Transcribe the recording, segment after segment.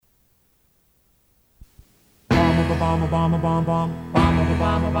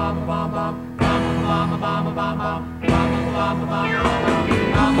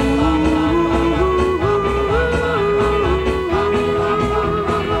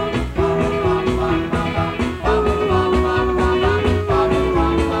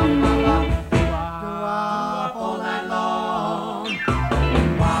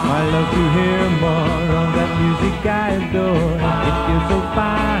To hear more of that music I adore. It feels so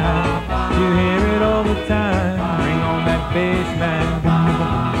fine to hear it all the time. Bring on that bass, man,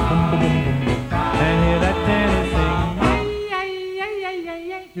 and hear that tenor sing.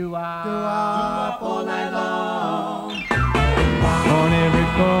 Do-wop all night long. On every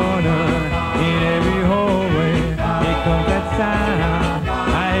corner, in every hallway, here comes that sound.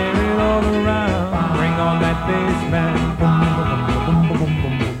 I hear it all around. Bring on that bass, man.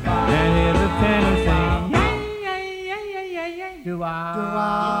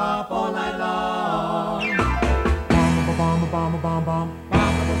 Do-wop all night long.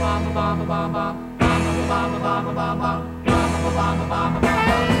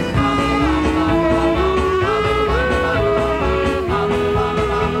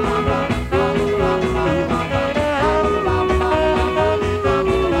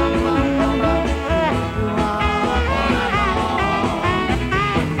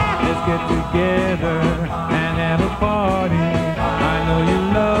 Let's get together and have a party.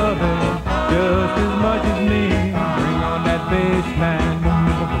 Just as much as me. Bring on that bass, man,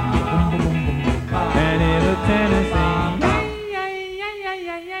 and in the Tennessee.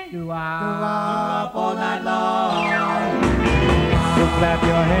 Do-wop all night long. So clap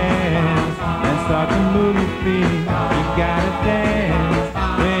your hands and start to move your feet. You gotta dance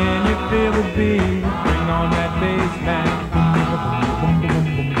when you feel the beat. Bring on that bass, man,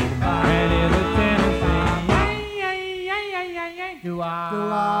 and in the Tennessee. Do-wop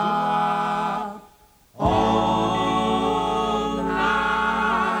all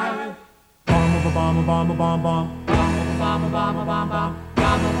night. Bomb, bomb, bomb, bomb, bomb, bomb, bomb, bomb, bomb,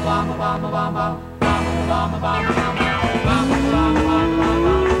 bomb, bomb, bomb, bomb, bomb,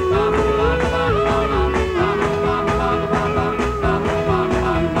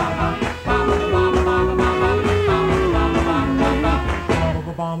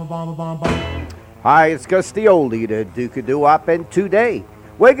 Hi, it's Gus D Oldie, the Duke of Doo-Wop, and today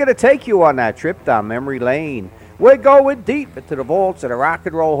we're going to take you on that trip down memory lane. We're going deep into the vaults of the Rock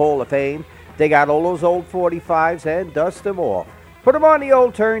and Roll Hall of Fame. They got all those old 45s and dust them off. Put them on the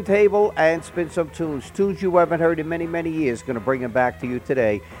old turntable and spin some tunes you haven't heard in many, many years. Going to bring them back to you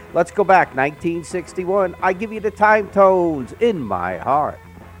today. Let's go back, 1961. I give you the time tones in my heart.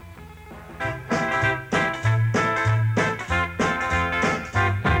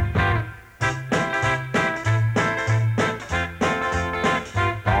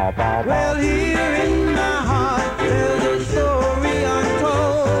 Well, here in my heart, there's a story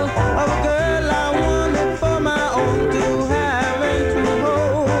untold of a girl I wanted for my own to have and to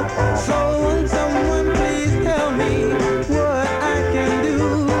hold. So won't someone please tell me what I can do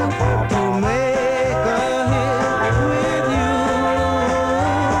to make a hit with you?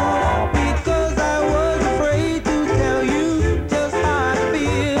 Because I was afraid to tell you just how I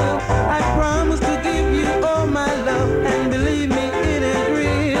feel. I promised to give you all my love, and believe me, it is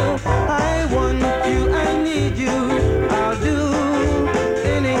real. I want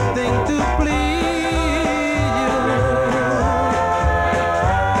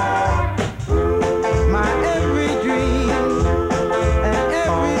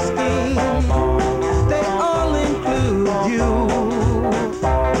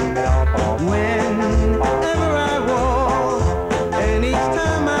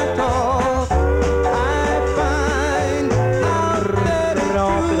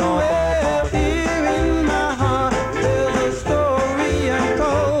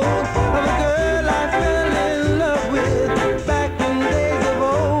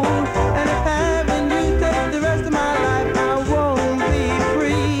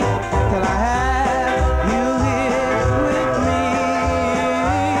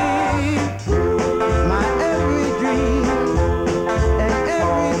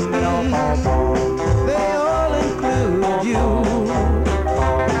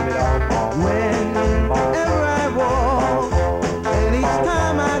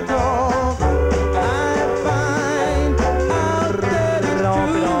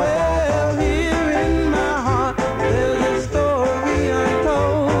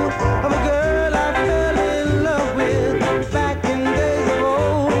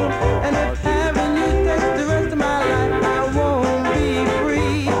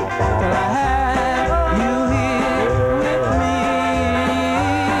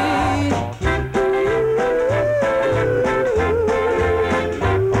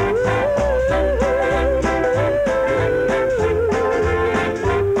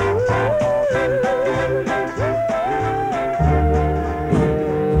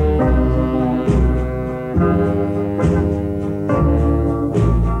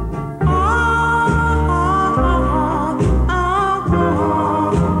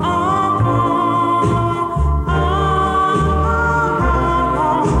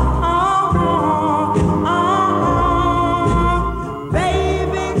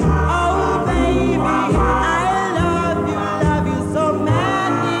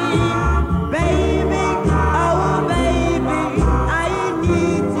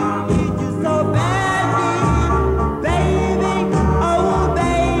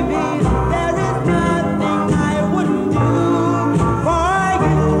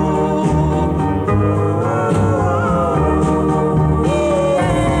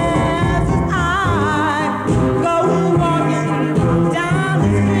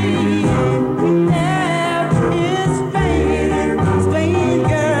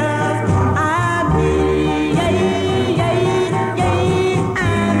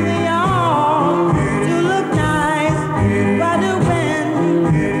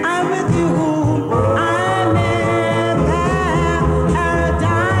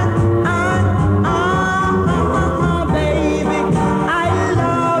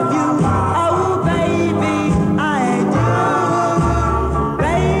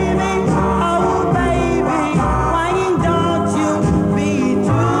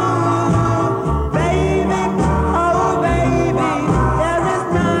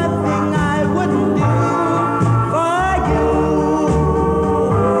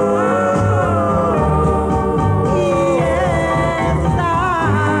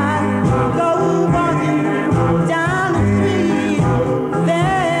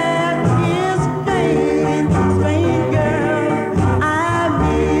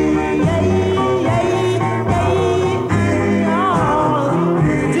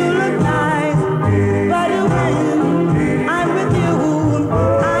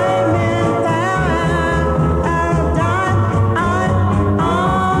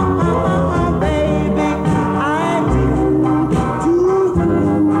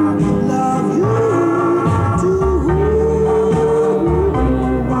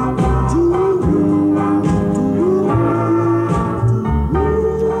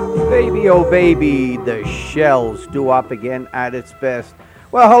Radio Baby, the Shells doo-wop again at its best.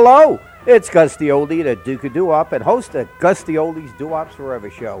 Well, hello, it's Gus D Oldie, the Duke of Doo-wop, and host of Gus D Oldie's Doo-Wops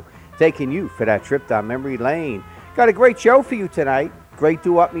Forever show, taking you for that trip down memory lane. Got a great show for you tonight. Great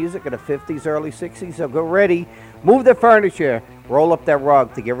doo-wop music in the 50s, early 60s, so get ready. Move the furniture, roll up that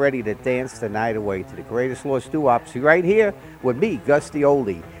rug to get ready to dance the night away to the greatest lost doo-wops right here with me, Gus D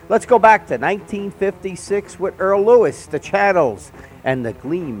Oldie. Let's go back to 1956 with Earl Lewis, The Channels, and The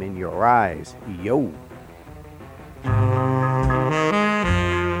Gleam in Your Eyes. Yo.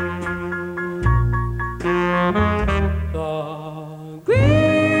 The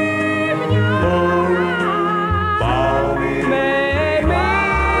gleam in your eyes made me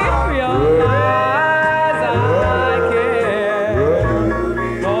realize I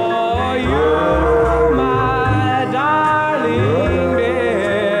care for you, my darling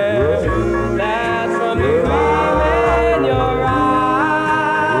dear. That's from the gleam in your eyes.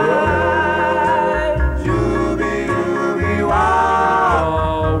 Shooby dooby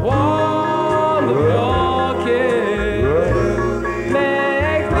wow, a wonderful kiss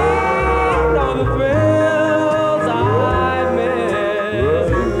makes me know the thrills I've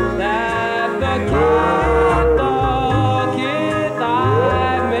missed. That the kiss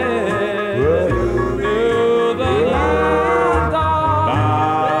I've missed through the years gone.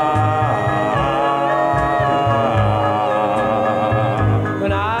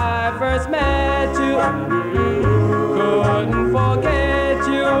 When I first met you, couldn't forget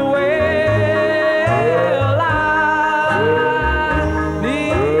you. Well, I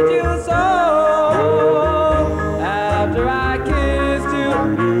need you so. After I kissed you,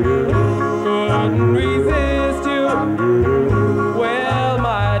 couldn't resist you. Well,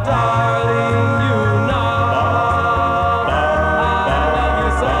 my darling, you know I love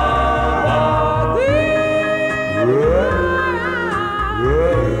you so.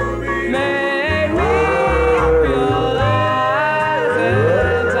 Made me realize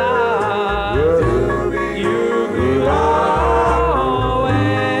in time you could always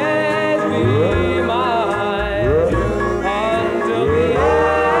be mine until the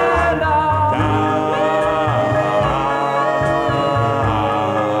end of time.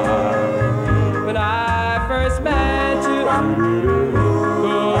 When I first met you,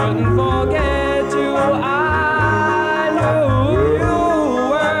 couldn't forget you. I knew you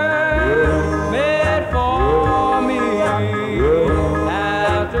were meant for me.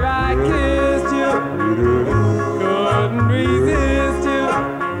 After I kissed you, couldn't resist you.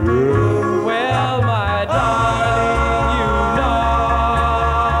 Well, my darling, you know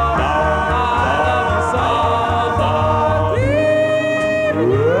I love you so.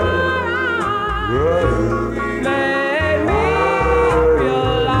 Made me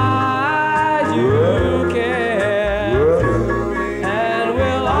realize you care and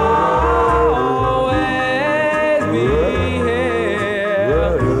will always be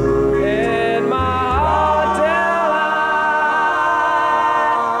here in my heart till I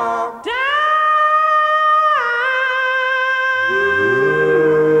die.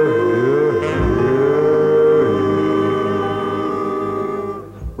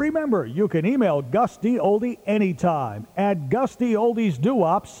 Remember, you can email Gus D Oldie anytime at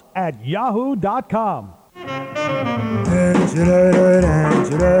gusdoldiesdowops@yahoo.com. Dance, dance,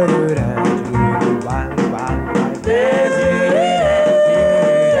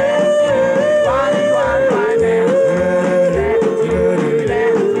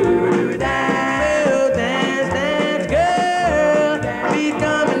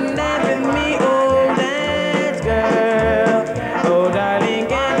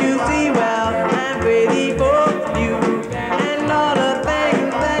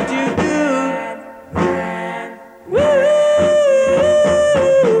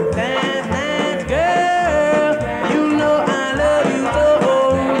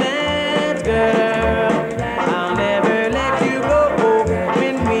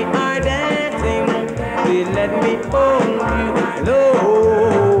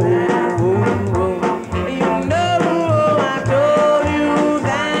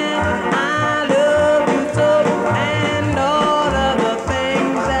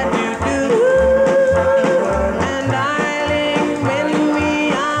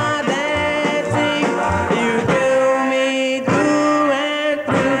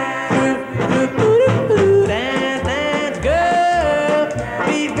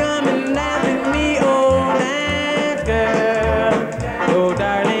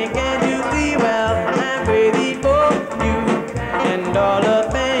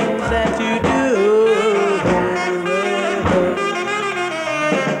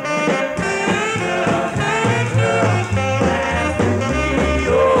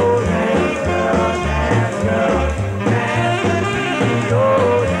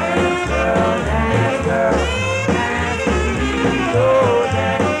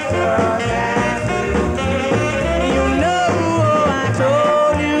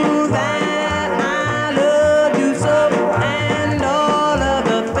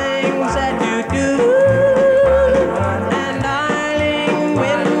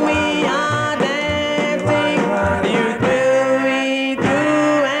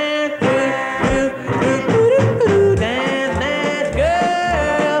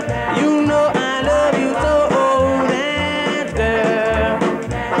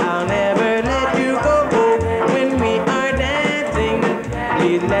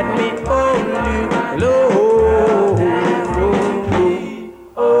 let me hold you close.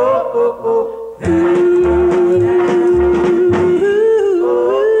 Oh, oh, oh.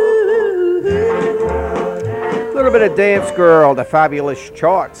 A little bit of Dance Girl, the fabulous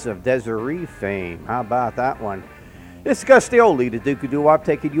charts of Desiree fame. How about that one? This is Gus D Oldie, the Duke of Doo-Wop,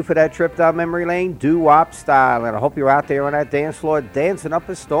 taking you for that trip down memory lane, doo-wop style. And I hope you're out there on that dance floor dancing up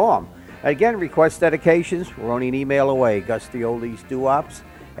a storm. Again, request dedications. We're only an email away. Gus D Oldie's Doo-Wops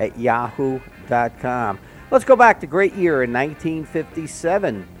at yahoo.com. Let's go back to great year in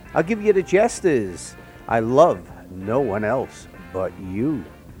 1957. I'll give you the Jesters. I love no one else but you.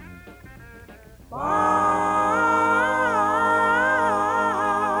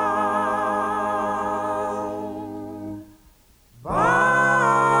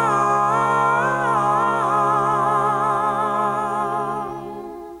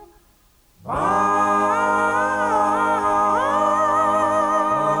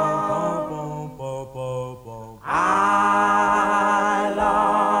 I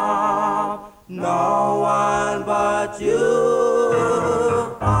love no one but you,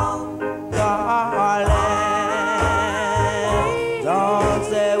 darling. Don't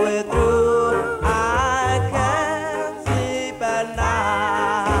say we're through. I can't sleep at night.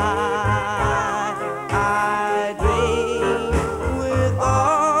 I dream with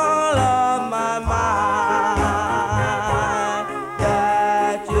all of my mind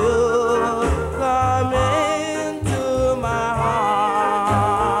that you come into my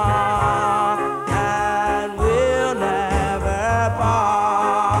heart and we'll never part.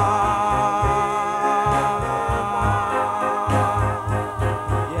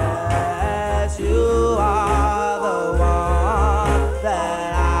 Yes, you are the one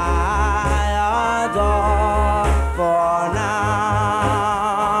that I adore for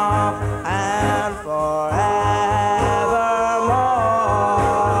now and forevermore.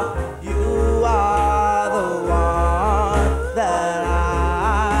 You are the one that I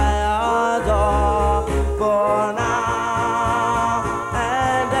adore for now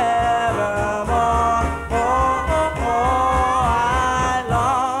and evermore. Oh, oh, oh, I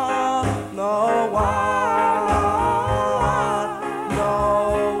love no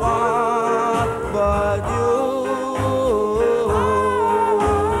one but you,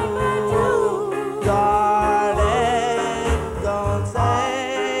 darling. Don't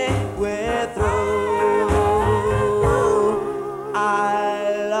say we're through. I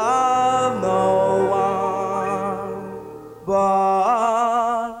love no one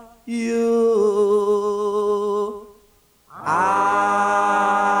but you. I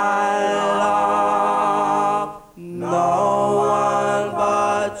love no one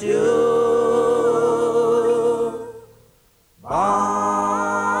but you.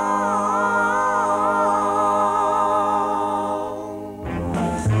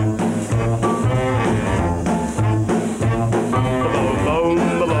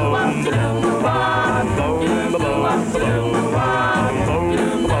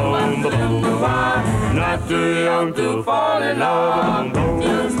 Not too young to fall in love.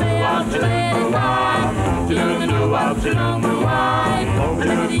 You stay out your late at night.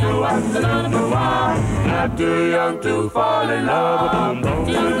 Not too young to fall in love. You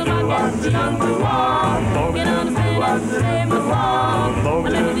understand what's the name of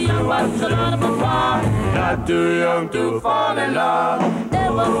wrong. Not too young to fall in love.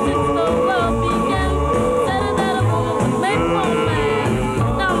 There was since the love began. Said that a woman would make one man.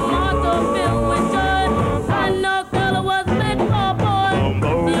 Now my heart don't fill with joy. I know girl I was made for a boy.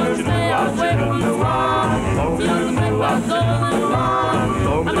 You stay away from the wrong. You understand what's going wrong.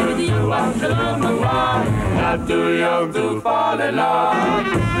 I'm with you, I'm sure I'm wrong. Not too young to fall in love.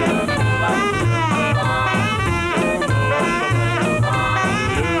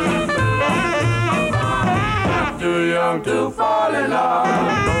 Too young to fall in love.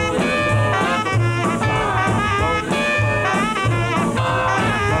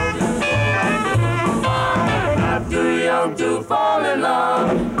 Not too young to fall in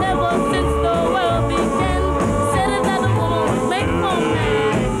love. Never since the world began, said that a woman would make one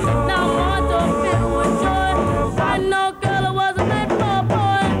man. Now my heart don't fill with joy. I know, girl, I wasn't made for a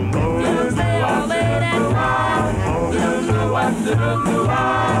boy. You stay all late at night. You don't know what to do.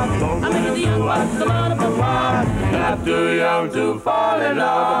 I'm into you, what's the lot of a war. Not too young to fall in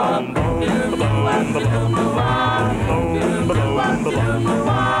love. You don't know what to do. You don't know what to do.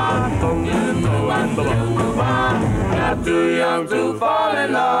 You don't know what to do. Not too young to fall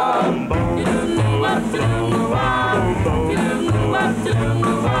in love. You don't know what to do. You don't know what to do.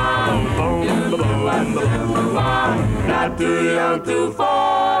 You don't know what to do. Not too young to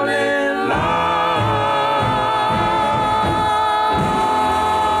fall in love.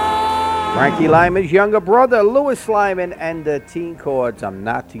 Frankie Lyman's younger brother, Louis Lyman, and the Teen Chords, I'm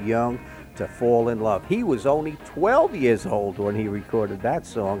Not Too Young to Fall in Love. He was only 12 years old when he recorded that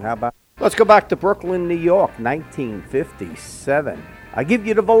song. How about? Let's go back to Brooklyn, New York, 1957. I give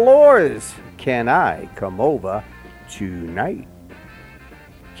you the Velours. Can I come over tonight?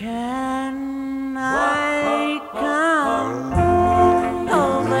 Can I come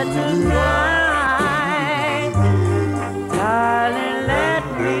over tonight? Darling, let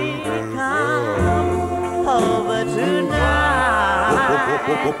me come over tonight.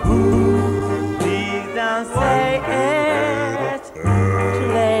 Please don't say it too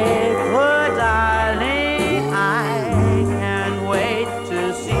late, for darling, I can't wait to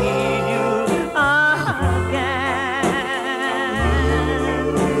see you again.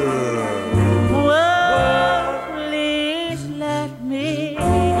 Whoa, please let me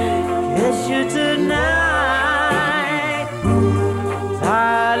kiss you tonight.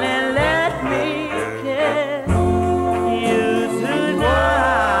 Darling, let me kiss you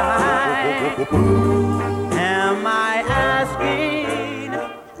tonight. Am I asking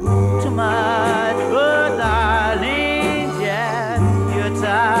too much for darling? Yes, your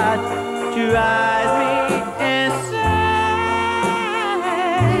touch drives me insane.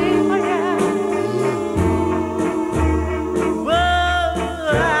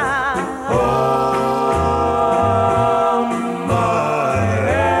 Oh,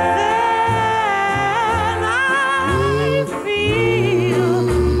 yeah. Then I feel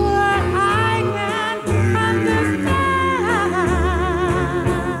what I can understand.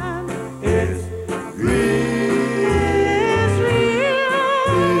 It's real,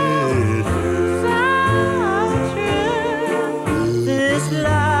 so true. This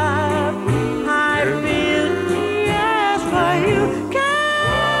love I feel just for you.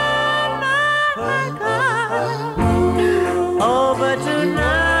 Can I come over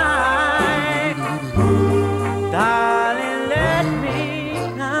tonight? Darling, let me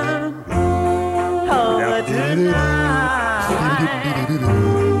come over tonight.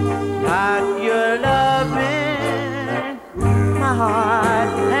 Got your loving, my heart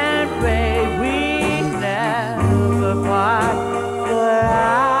and pray we never part. For I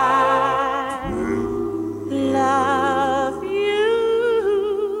love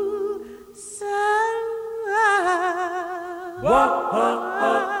you so.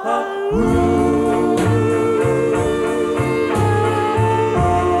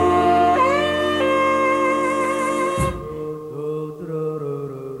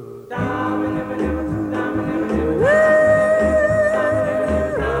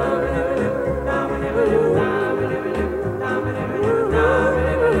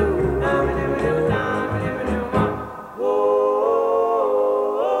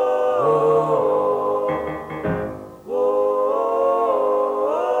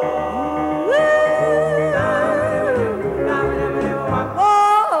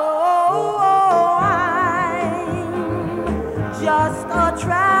 Just a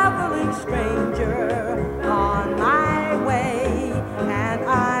traveling stranger on my way, and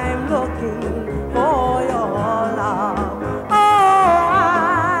I'm looking for your love. Oh,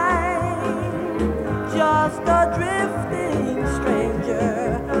 I'm just a drifting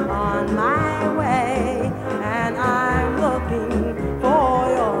stranger on my way, and I'm looking for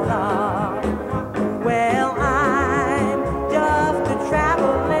your love. Well, I'm just a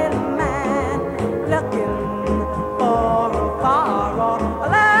traveling man looking for a far off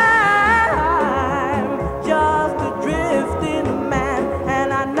land. I'm just a drifting man,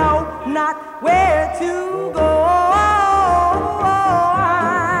 and I know not where to go.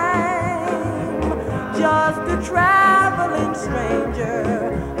 I'm just a traveling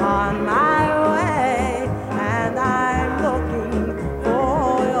stranger on my way, and I'm looking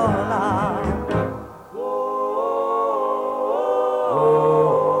for your love.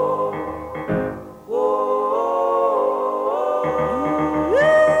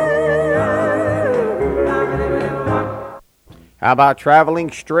 How about Traveling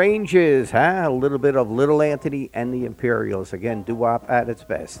Strangers, huh? A little bit of Little Anthony and the Imperials. Again, doo-wop at its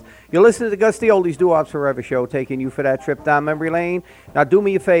best. You're listening to the Gus D Oldie's Doo-Wops Forever show, taking you for that trip down memory lane. Now, do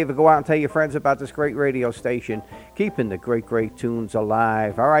me a favor. Go out and tell your friends about this great radio station, keeping the great, great tunes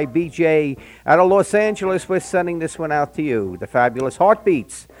alive. All right, BJ, out of Los Angeles, we're sending this one out to you. The fabulous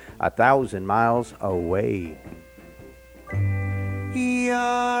Heartbeats, 1,000 miles away. You're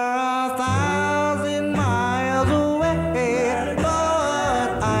 1,000 miles away, but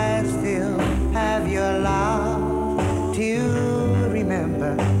I still have your love to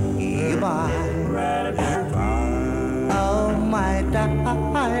remember you by. Oh, my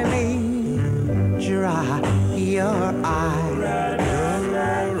darling, dry your eyes.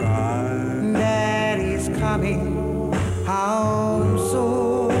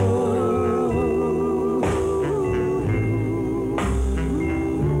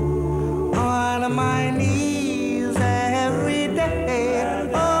 on my knees every day.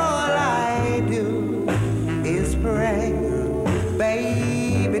 All I do is pray,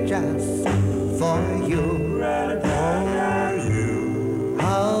 baby, just for you.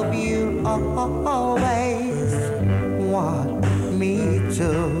 Hope you always want me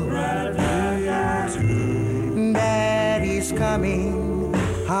to. Daddy's coming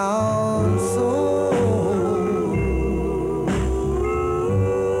home soon.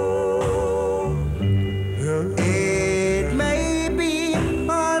 It may be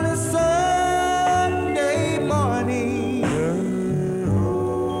on a Sunday morning.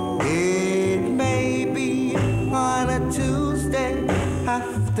 It may be on a Tuesday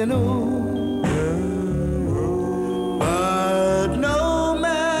afternoon. But no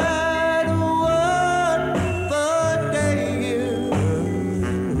matter what the day is,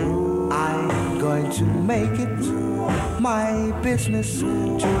 I'm going to make it my business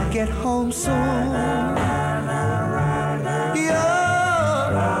to get home soon.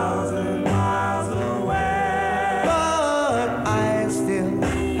 You're 1,000 miles away, but I still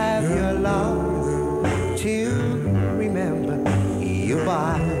have your love to remember you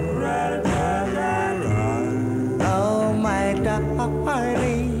by. Oh, my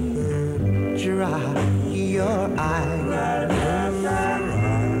darling, dry your eyes.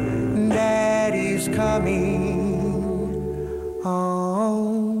 Daddy's coming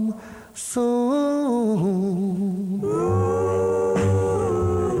home soon.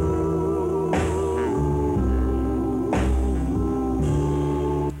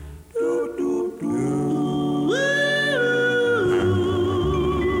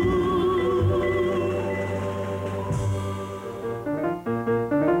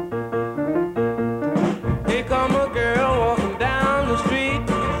 Here come a girl walking down the street.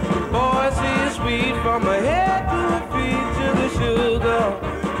 Boy, she's sweet from her head to her feet. Sugar, sugar,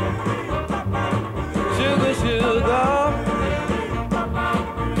 sugar, sugar,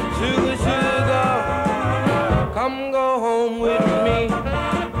 sugar, sugar. Come go home with me.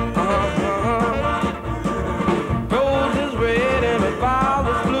 Rose is red and her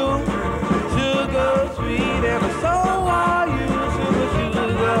flowers blue. Sugar, sweet, and so are you. Sugar,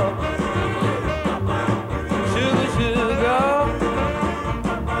 sugar. Sugar, sugar,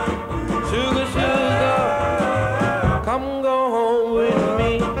 sugar, sugar, come go home with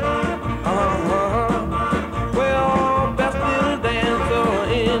me. Well, best little dancer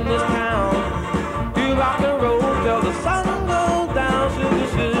in this town. Do rock and roll till the sun goes down. Sugar,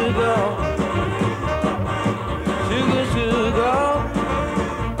 sugar, sugar, sugar,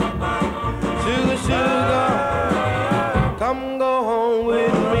 sugar, sugar, come go home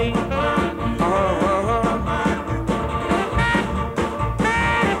with me.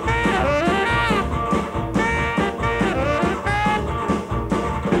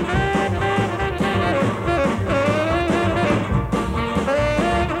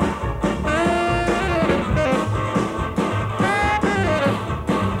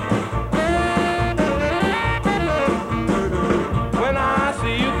 When I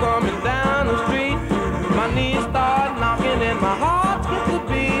see you coming down the street, my knees start knocking and my heart skips a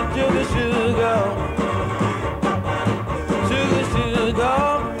beat. Sugar, sugar, sugar, sugar,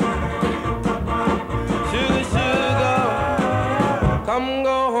 sugar, sugar, come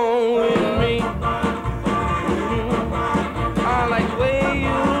go home with me. I like the way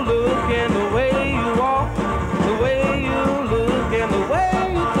you look and the way you walk, the way you look and the way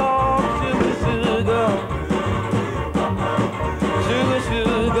you talk. Sugar, sugar, sugar,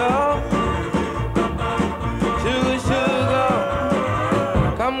 sugar, sugar, sugar,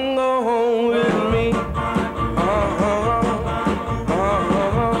 come go home with me.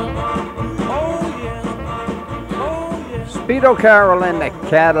 Oh yeah, oh yeah. Speedo Carol and the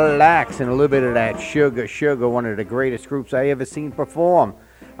Cadillacs, and a little bit of that Sugar Sugar, one of the greatest groups I ever seen perform.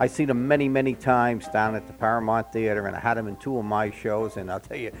 I seen them many, many times down at the Paramount Theater, and I had them in 2 of my shows, and I'll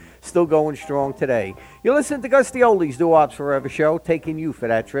tell you, still going strong today. You're listening to Gus D Oldie's Wops Forever show, taking you for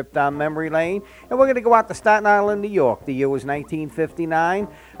that trip down memory lane, and we're going to go out to Staten Island, New York. The year was 1959.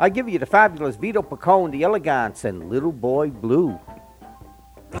 I give you the fabulous Vito Pacone, the Elegance, and Little Boy Blue.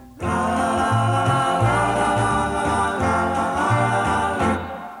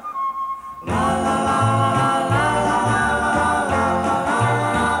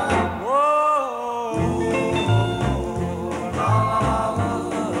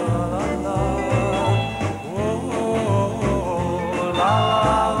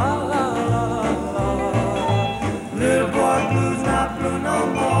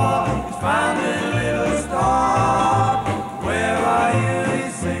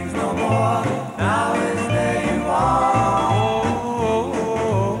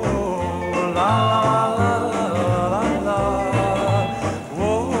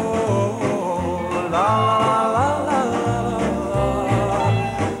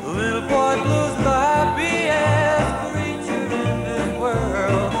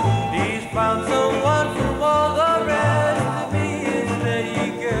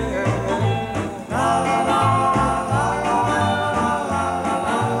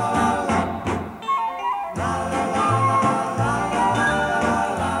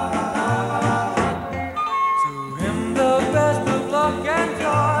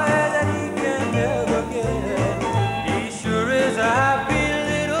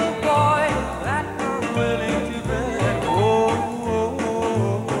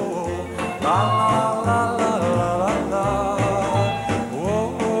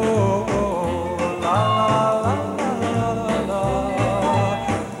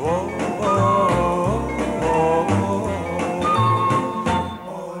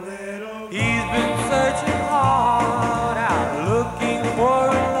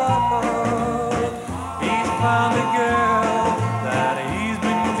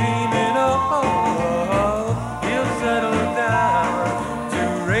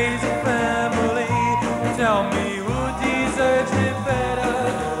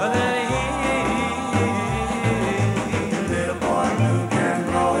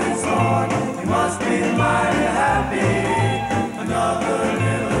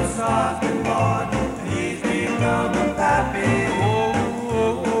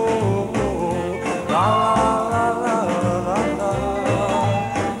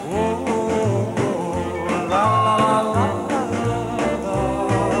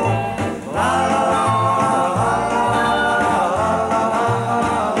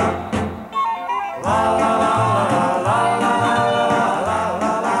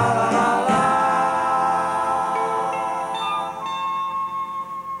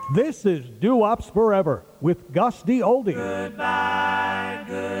 This is Wops Forever with Gus D Oldie. Goodbye,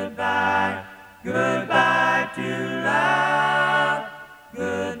 goodbye, goodbye to love.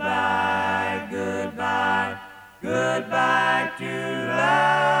 Goodbye, goodbye, goodbye to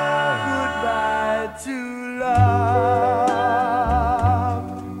love. Goodbye to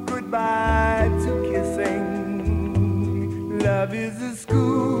love. Goodbye to kissing. Love is a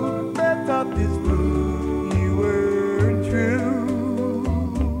school that taught this fool you weren't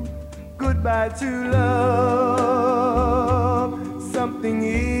true. Goodbye to love. Something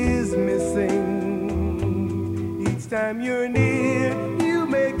is missing. Each time you're near, you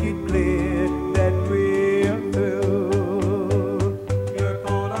make it clear that we're through. You're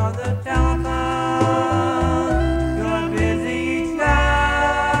cold on the telephone. You're busy each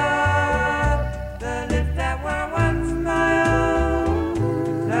night. The lips that were once smiled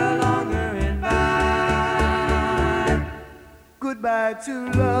no longer invite. Goodbye to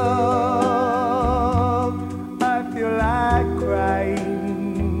love. I feel like crying.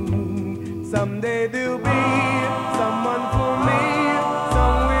 Someday there'll be someone for me.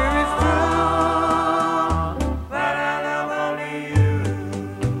 Somewhere it's true. But I love only you.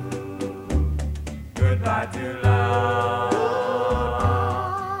 Goodbye to love.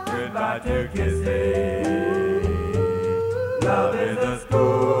 Goodbye to kissing. Love is a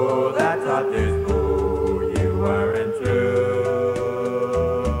school that taught this fool you weren't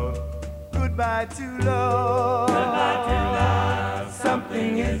true. Goodbye to love. Goodbye to love.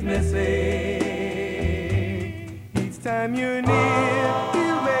 Something is missing. Each time you're near,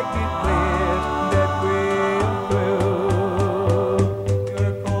 you make it clear that we're through.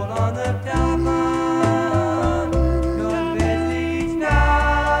 You're cold on the telephone. You're busy each night.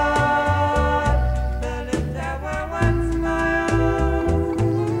 The lips that were once smiled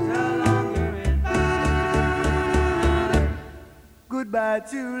no longer invite. Goodbye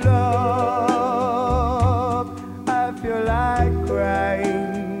to love. I feel like crying.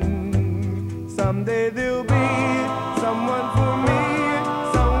 Someday there'll be someone for me.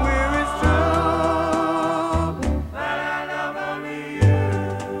 Somewhere it's true. But I love only you.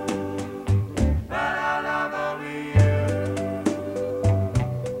 But I love only you.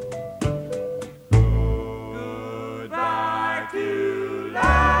 Goodbye to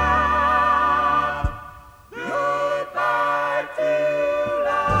love. Goodbye to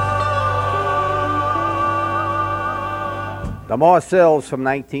love. The Marcells from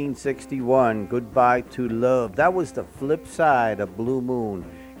 1961, Goodbye to Love. That was the flip side of Blue Moon.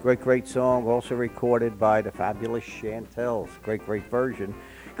 Great song, also recorded by the fabulous Chantels. Great version.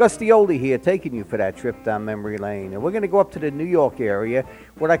 Gus D Oldie here, taking you for that trip down memory lane. And we're going to go up to the New York area,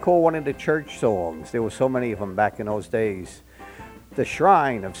 what I call one of the church songs. There were so many of them back in those days. The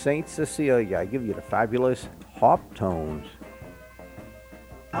Shrine of St. Cecilia. I give you the fabulous harp tones.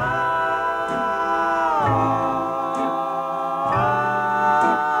 Ah.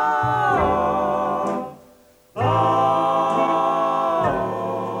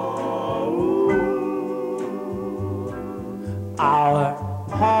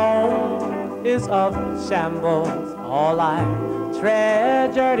 is of shambles. All I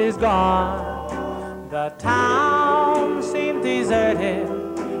treasured is gone. The town seemed deserted.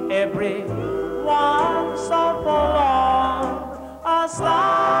 Everyone so forlorn. A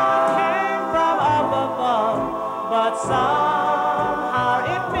star came from up above, but somehow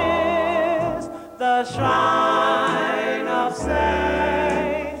it missed the shrine of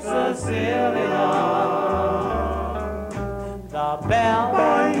Saint Cecilia. The bell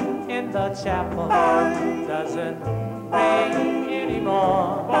in the chapel doesn't ring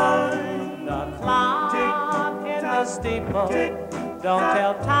anymore. The clock in the steeple don't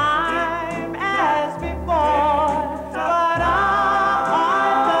tell time as before. But up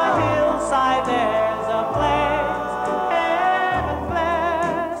on the hillside there's a place, heaven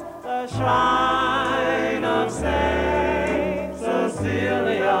bless, the shrine of Saint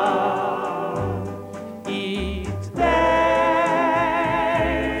Cecilia. Each day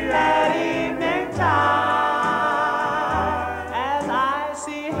at evening time, as I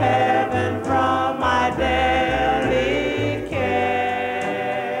see heaven from my daily care,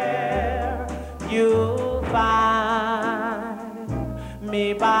 you'll find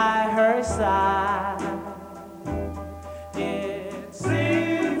me by her side. It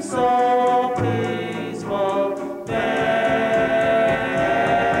seems so peaceful there.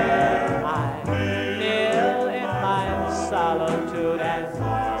 I kneel in my solitude and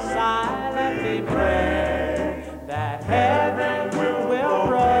silently pray that heaven will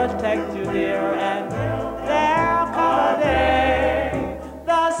protect you, dear, and there'll come a day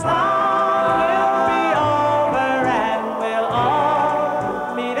the storm will be over and we'll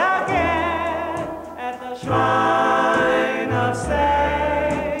all meet again at the shrine of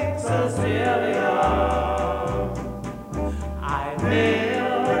Saint Cecilia. I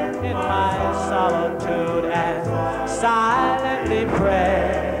kneel in my solitude and silently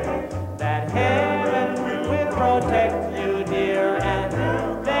pray that heaven will protect you, dear, and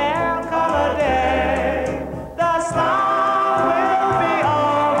there'll come a day the storm will be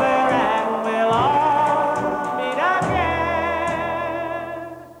over and we'll all meet again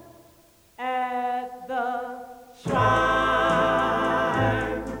at the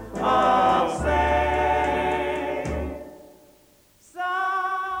shrine of Saint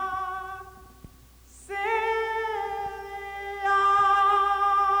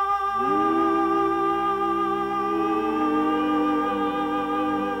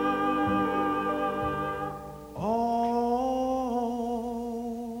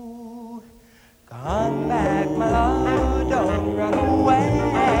Oh, come back, my love, don't run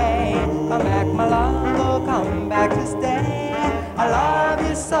away. Come back, my love, oh, come back to stay. I love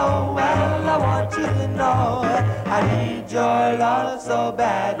you so well, I want you to know I need your love so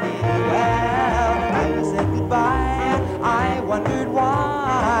badly. Well, when you said goodbye, I wondered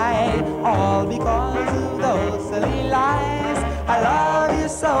why. All because of those silly lies. I love you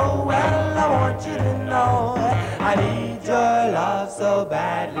so well, I want you to know I need your love so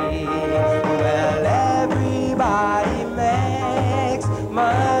badly. Well, everybody makes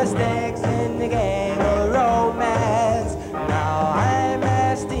mistakes in the game of romance. Now I'm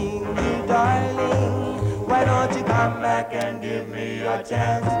asking you, darling, why don't you come back and give me your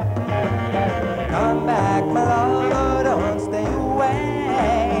chance? Come back, my love, don't stay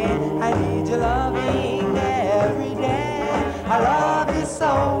away. I need your loving every day. I love you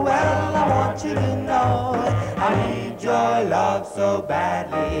so well, I want you to know I need your love so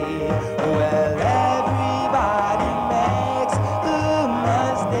badly. Well, everybody makes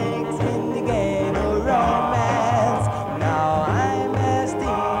mistakes in the game of romance. Now I'm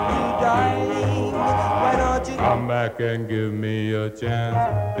asking you, darling, why don't you Come back and give me a chance.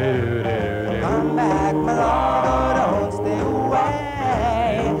 come back, my love, don't stay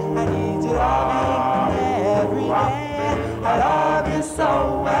away. I need your loving every day. I love you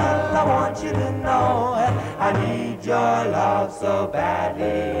so well, I want you to know I need your love so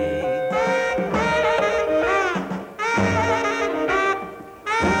badly.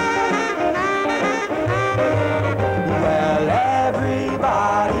 Well,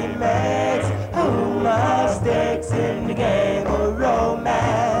 everybody makes mistakes in the game of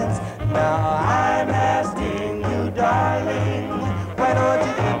romance. Now I'm asking you, darling, why don't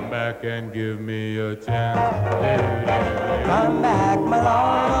you Come back and give me a chance. come back, my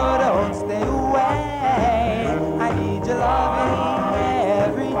love, don't stay away. I need your loving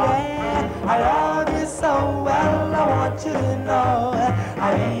every day. I love you so well, I want you to know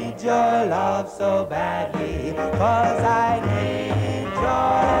I need your love so badly. 'Cause I need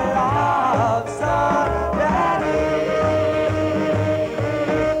your love so badly.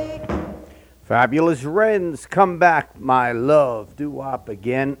 Fabulous Wrens, Come Back, My Love, doo-wop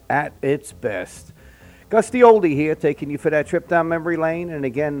again at its best. Gus D Oldie here, taking you for that trip down memory lane. And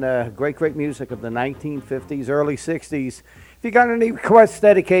again, great music of the 1950s, early 60s. If you got any requests,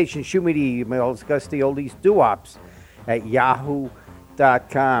 dedications, shoot me the emails, Gus D Oldie's doo-wops at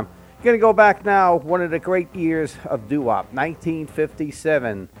yahoo.com. Going to go back now, one of the great years of doo-wop,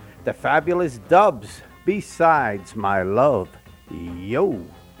 1957. The Fabulous Dubs, Besides My Love. Yo.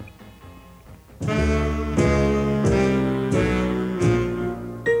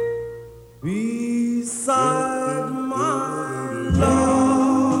 Beside my love,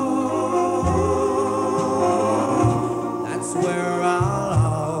 that's where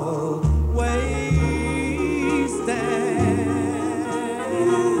I'll always stand.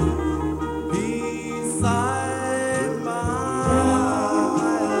 Beside my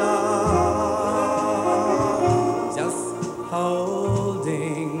love, just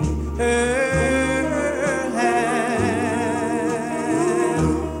holding her.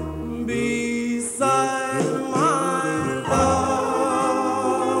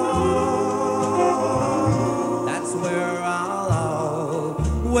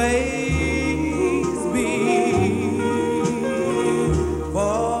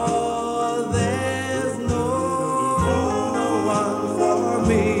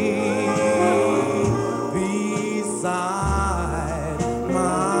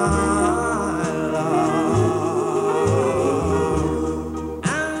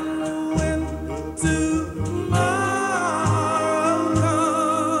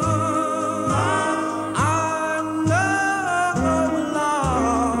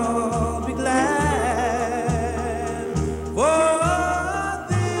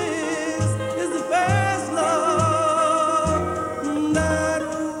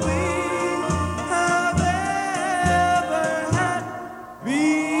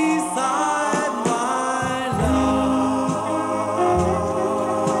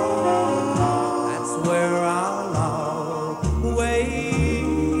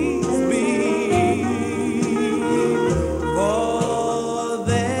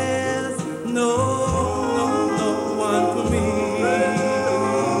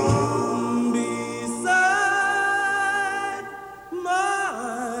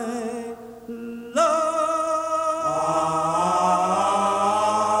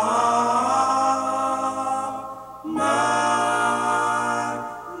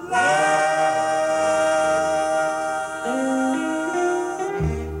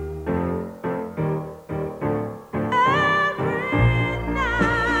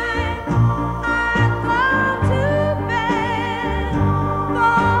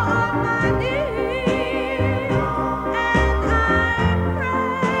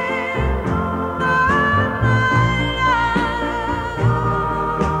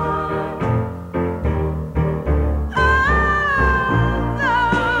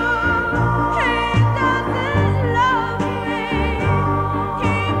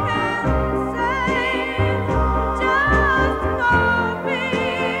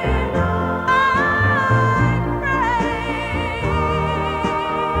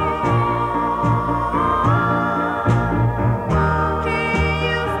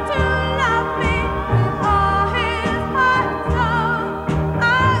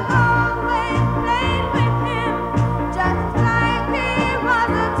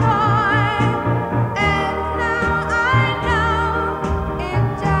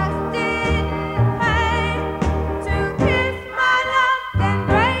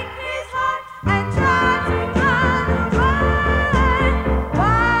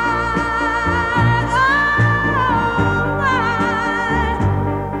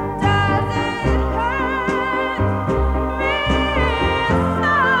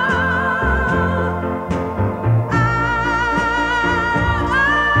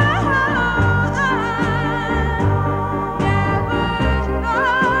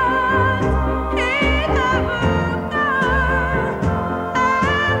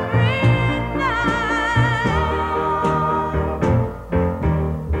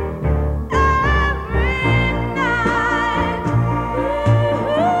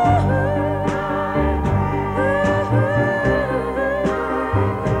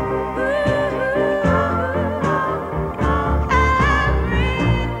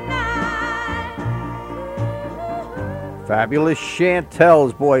 Fabulous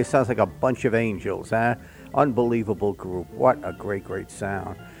Chantels, boy, sounds like a bunch of angels, huh? Unbelievable group. What a great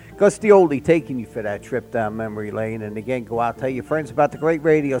sound. Gus D Oldie taking you for that trip down memory lane. And again, go out, tell your friends about the great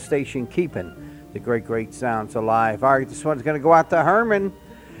radio station keeping the great sounds alive. All right, this one's going to go out to Herman.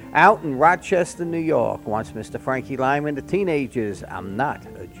 out in Rochester, New York, wants Mr. Frankie Lyman, the Teenagers. I'm not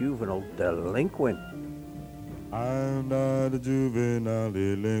a juvenile delinquent. I'm not a juvenile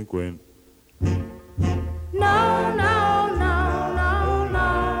delinquent. No, no, no, no,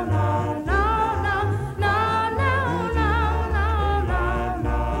 no, no, no, no, no, no, no, no,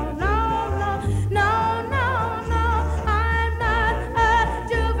 no, no, no, no, I'm not a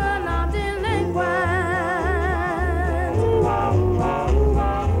juvenile delinquent.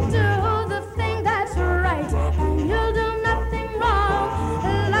 Do the thing that's right, and you'll do nothing wrong.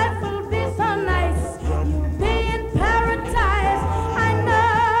 Life will be so nice. You'll be in paradise. I know,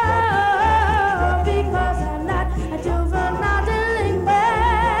 because I'm not a juvenile delinquent.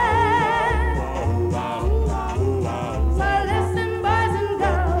 So listen, boys and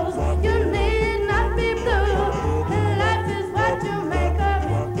girls, you need not be blue. Life is what you make of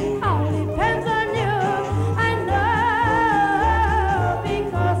it. It all depends on you. I know,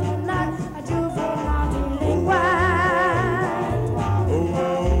 because I'm not a juvenile delinquent.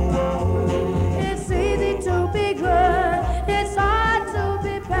 It's easy to be good, it's hard to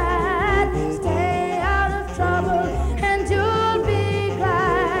be bad. Stay out of trouble and you'll be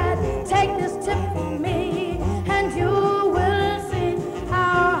glad. Take this tip from me and you will see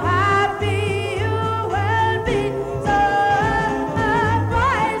how happy you will be. So,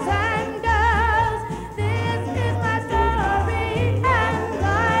 boys and girls, this is my story and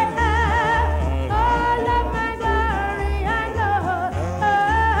I have all of my glory and love,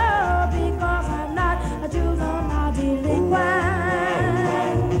 because I'm not a juvenile delinquent.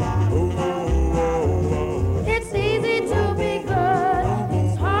 It's easy to be good,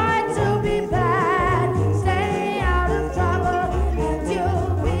 it's hard to be bad. Stay out of trouble and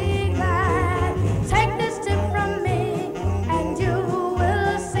you'll be glad. Take this tip from me and you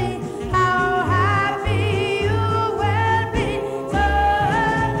will see how happy you will be. So,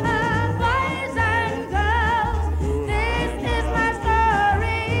 boys and girls, this is my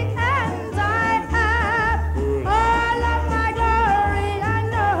story and I have all of my glory. I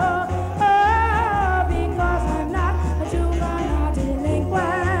know, because I'm not a juvenile delinquent.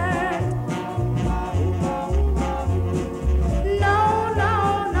 No, no,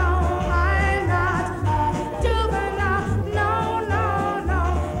 no, I'm not a juvenile. No, no, no,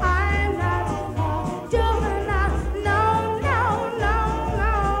 I'm not a juvenile. No, no, no,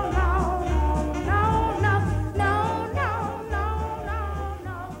 no, no, no, no, no, no,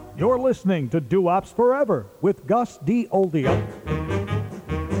 no. You're listening to Doo-Wops Forever with Gus D Oldie.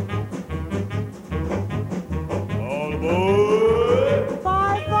 All aboard!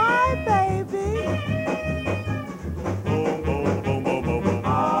 Bye bye, baby. Boom, boom, boom, boom, boom, boom.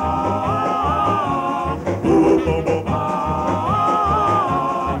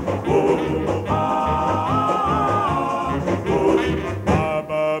 Bye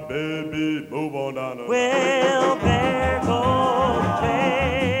bye, baby, move on down the Well, there goes the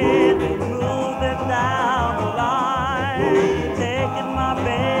train, moving down the line, taking my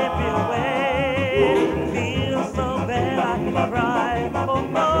baby away. Feel so bad I can cry. Oh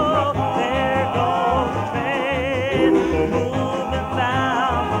no, there goes the train, moving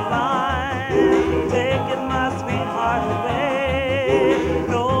down the line, taking my sweetheart away.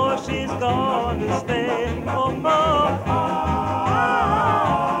 No, she's gonna stay. Oh no.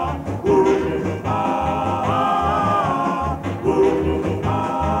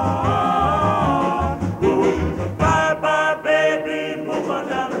 Bye bye, baby, move on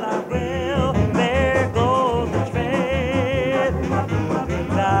down the line. Well, there goes the train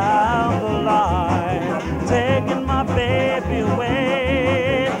down the line, taking my baby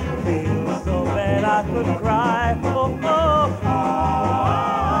away. Feel so bad I could cry. Oh no.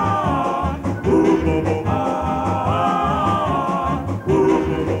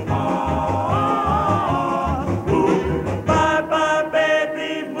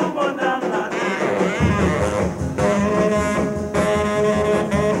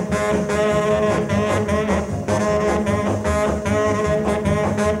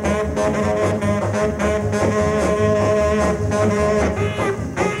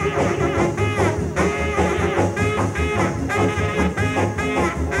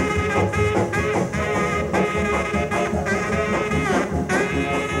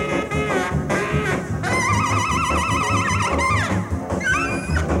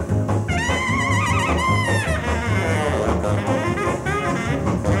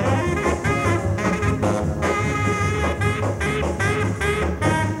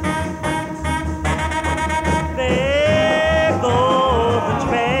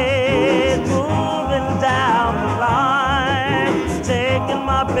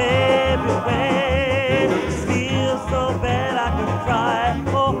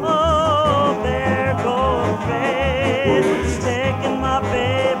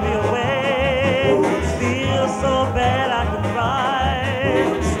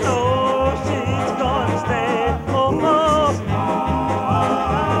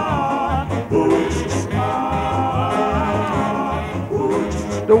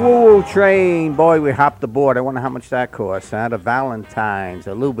 Train, boy, we hopped aboard. I wonder how much that cost, huh? The Valentines,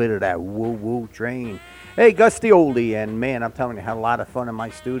 a little bit of that woo-woo train. Hey, Gus D Oldie, and man, I'm telling you, I had a lot of fun in my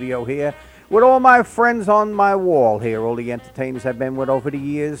studio here with all my friends on my wall here, all the entertainers I've been with over the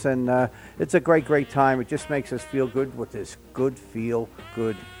years, and it's a great, great time. It just makes us feel good with this good,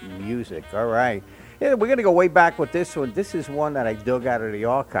 feel-good music. All right. Yeah, we're going to go way back with this one. This is one that I dug out of the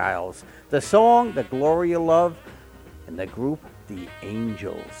archives. The song, The Glory of Love, and the group, The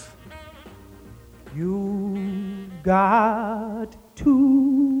Angels. You got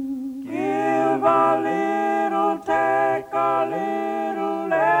to give a little, take a little,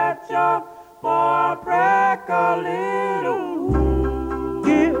 let your boy break a little.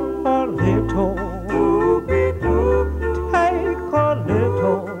 Give a little, take a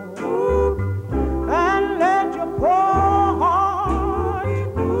little, and let your poor heart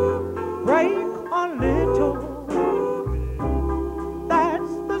break a little.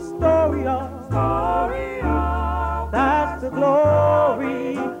 That's the story of. That's the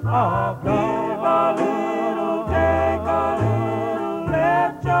glory of love. Give a little, take a little,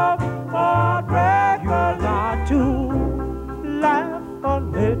 let your heart break. You got to laugh a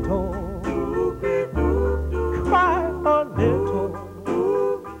little, cry a little,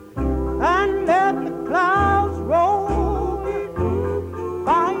 and let the clouds roll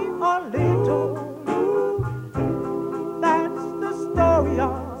by a little. That's the story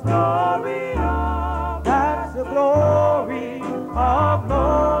of. That's the glory of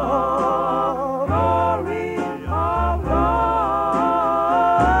love. Glory of love.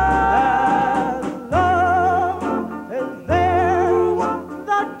 As love is there,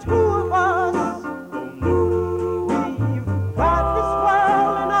 the two of us, we've got this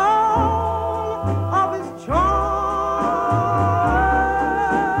world and all of its charm.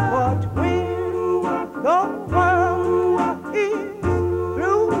 But when the world is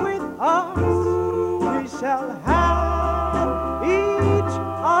through with us, we shall have each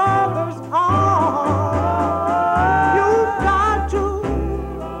other's arms. You've got to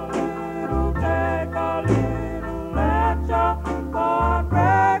take a little, let your heart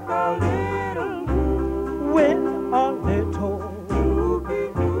break a little, win a little,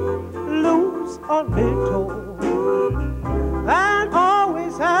 lose a little, and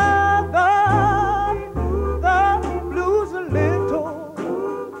always have the blues a little.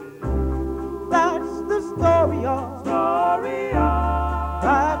 That's the story of.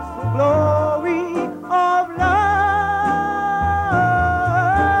 That's the glory of love.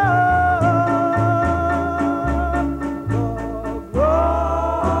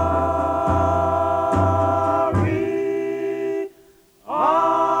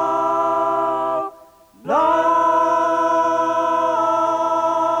 The glory of love.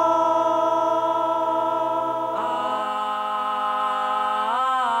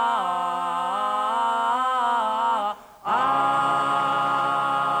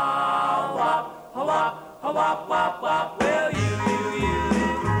 Well, you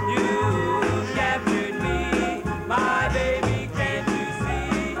captured me, my baby, can't you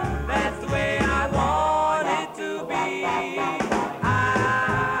see? That's the way I want it to be.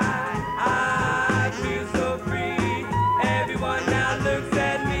 I feel so free. Everyone now looks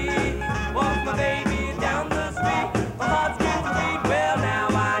at me. Walk my baby down the street. My heart's good to beat. Well, now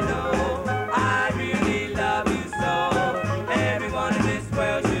I know I really love you so. Everyone in this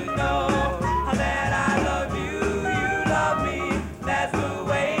world should know that I love you. You love me. That's the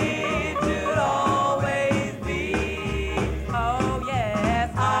way it should always be. Oh yes.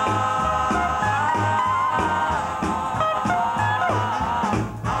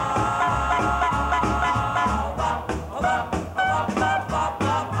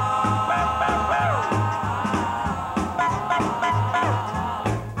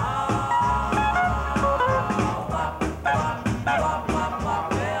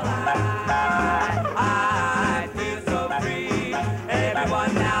 I feel so free.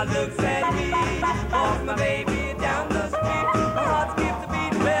 Everyone now looks at me. Walks my baby down the street. My heart skips a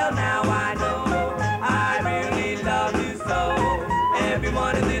beat. Well, now I know I really love you so.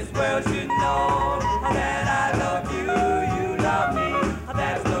 Everyone in this world should know that I love you. You love me.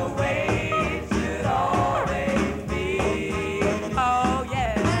 That's the way it should always be. Oh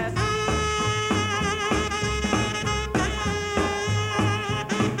yes.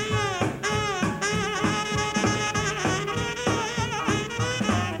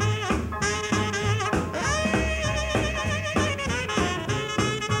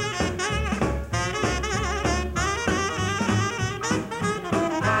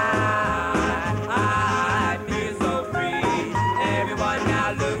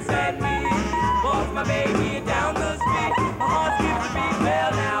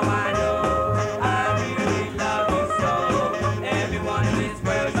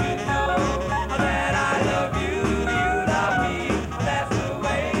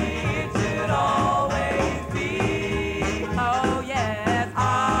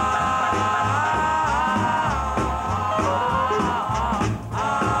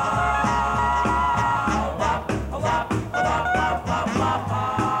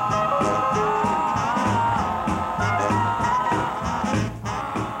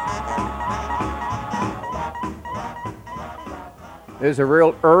 There's a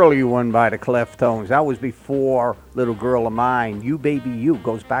real early one by the Cleftones. That was before Little Girl of Mine. You Baby You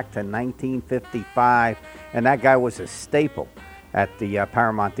goes back to 1955, and that guy was a staple at the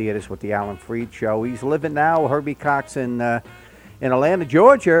Paramount Theaters with the Alan Freed Show. He's living now, Herbie Cox, in Atlanta,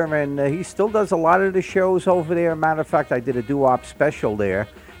 Georgia, and he still does a lot of the shows over there. Matter of fact, I did a doo-wop special there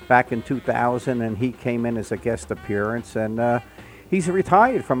back in 2000, and he came in as a guest appearance, and he's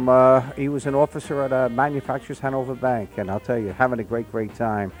retired from, he was an officer at Manufacturers Hanover Bank, and I'll tell you, having a great, great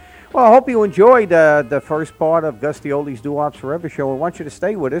time. Well, I hope you enjoyed the first part of Gus D Oldie's Doo-Wops Forever show. I want you to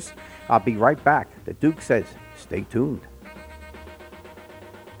stay with us. I'll be right back. The Duke says, stay tuned.